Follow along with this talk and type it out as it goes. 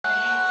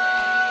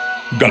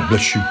God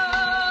bless you.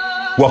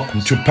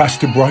 Welcome to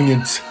Pastor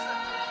Bryant's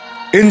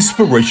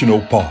Inspirational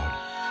Pod.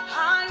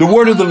 The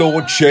word of the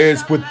Lord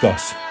shares with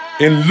us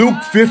in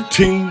Luke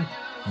 15,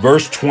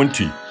 verse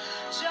 20.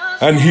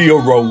 And he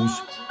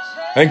arose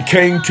and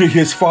came to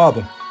his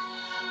father.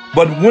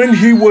 But when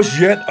he was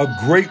yet a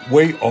great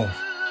way off,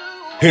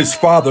 his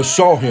father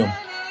saw him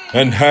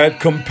and had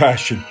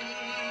compassion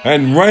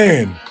and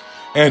ran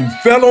and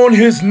fell on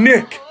his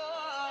neck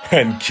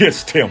and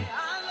kissed him.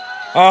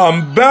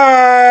 I'm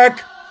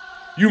back.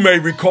 You may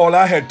recall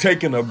I had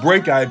taken a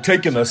break. I had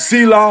taken a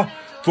Selah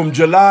from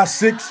July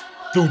 6th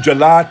through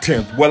July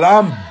 10th. Well,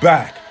 I'm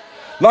back.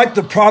 Like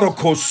the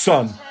prodigal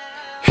son,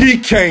 he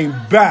came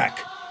back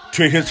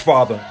to his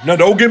father. Now,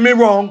 don't get me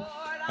wrong.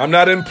 I'm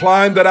not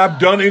implying that I've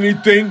done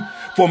anything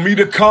for me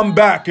to come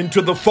back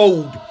into the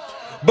fold.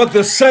 But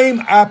the same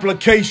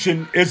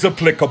application is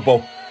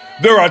applicable.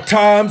 There are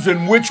times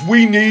in which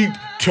we need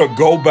to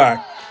go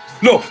back.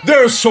 Look,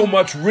 there is so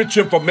much rich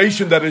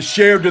information that is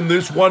shared in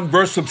this one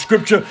verse of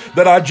scripture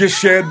that I just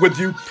shared with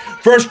you.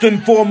 First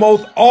and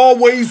foremost,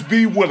 always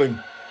be willing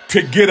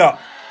to get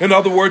up. In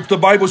other words, the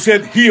Bible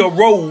said he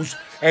arose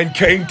and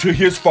came to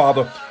his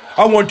father.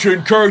 I want to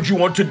encourage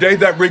you on today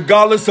that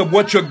regardless of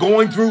what you're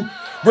going through,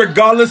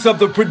 regardless of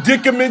the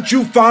predicament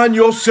you find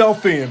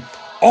yourself in,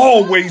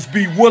 always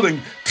be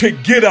willing to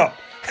get up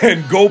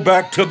and go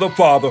back to the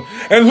Father.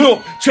 And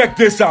look, check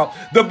this out.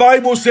 The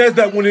Bible says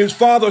that when his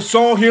father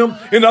saw him,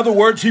 in other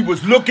words, he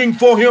was looking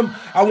for him.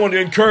 I want to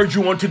encourage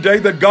you on today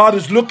that God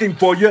is looking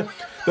for you.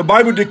 The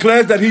Bible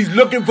declares that he's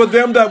looking for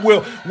them that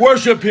will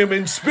worship him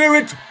in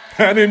spirit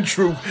and in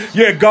truth.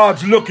 Yeah,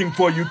 God's looking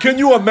for you. Can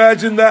you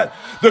imagine that?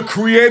 The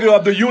creator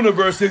of the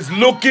universe is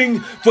looking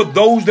for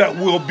those that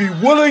will be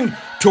willing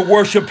to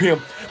worship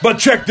him. But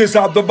check this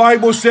out. The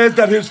Bible says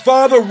that his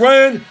father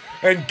ran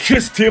and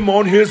kissed him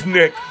on his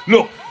neck.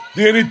 Look,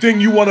 anything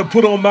you want to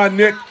put on my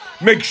neck,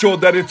 make sure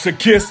that it's a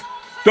kiss.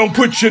 Don't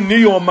put your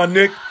knee on my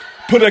neck.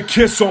 Put a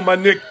kiss on my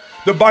neck.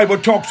 The Bible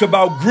talks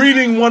about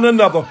greeting one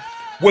another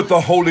with a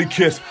holy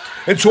kiss.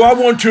 And so I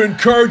want to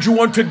encourage you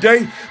on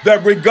today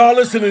that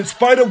regardless and in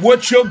spite of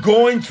what you're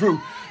going through,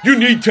 you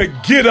need to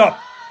get up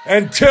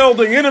and tell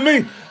the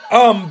enemy,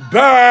 I'm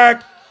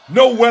back.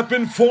 No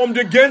weapon formed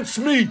against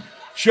me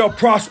shall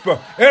prosper.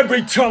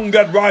 Every tongue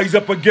that rise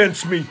up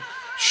against me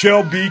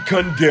shall be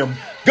condemned.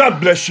 God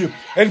bless you.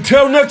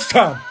 Until next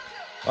time,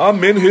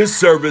 I'm in his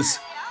service.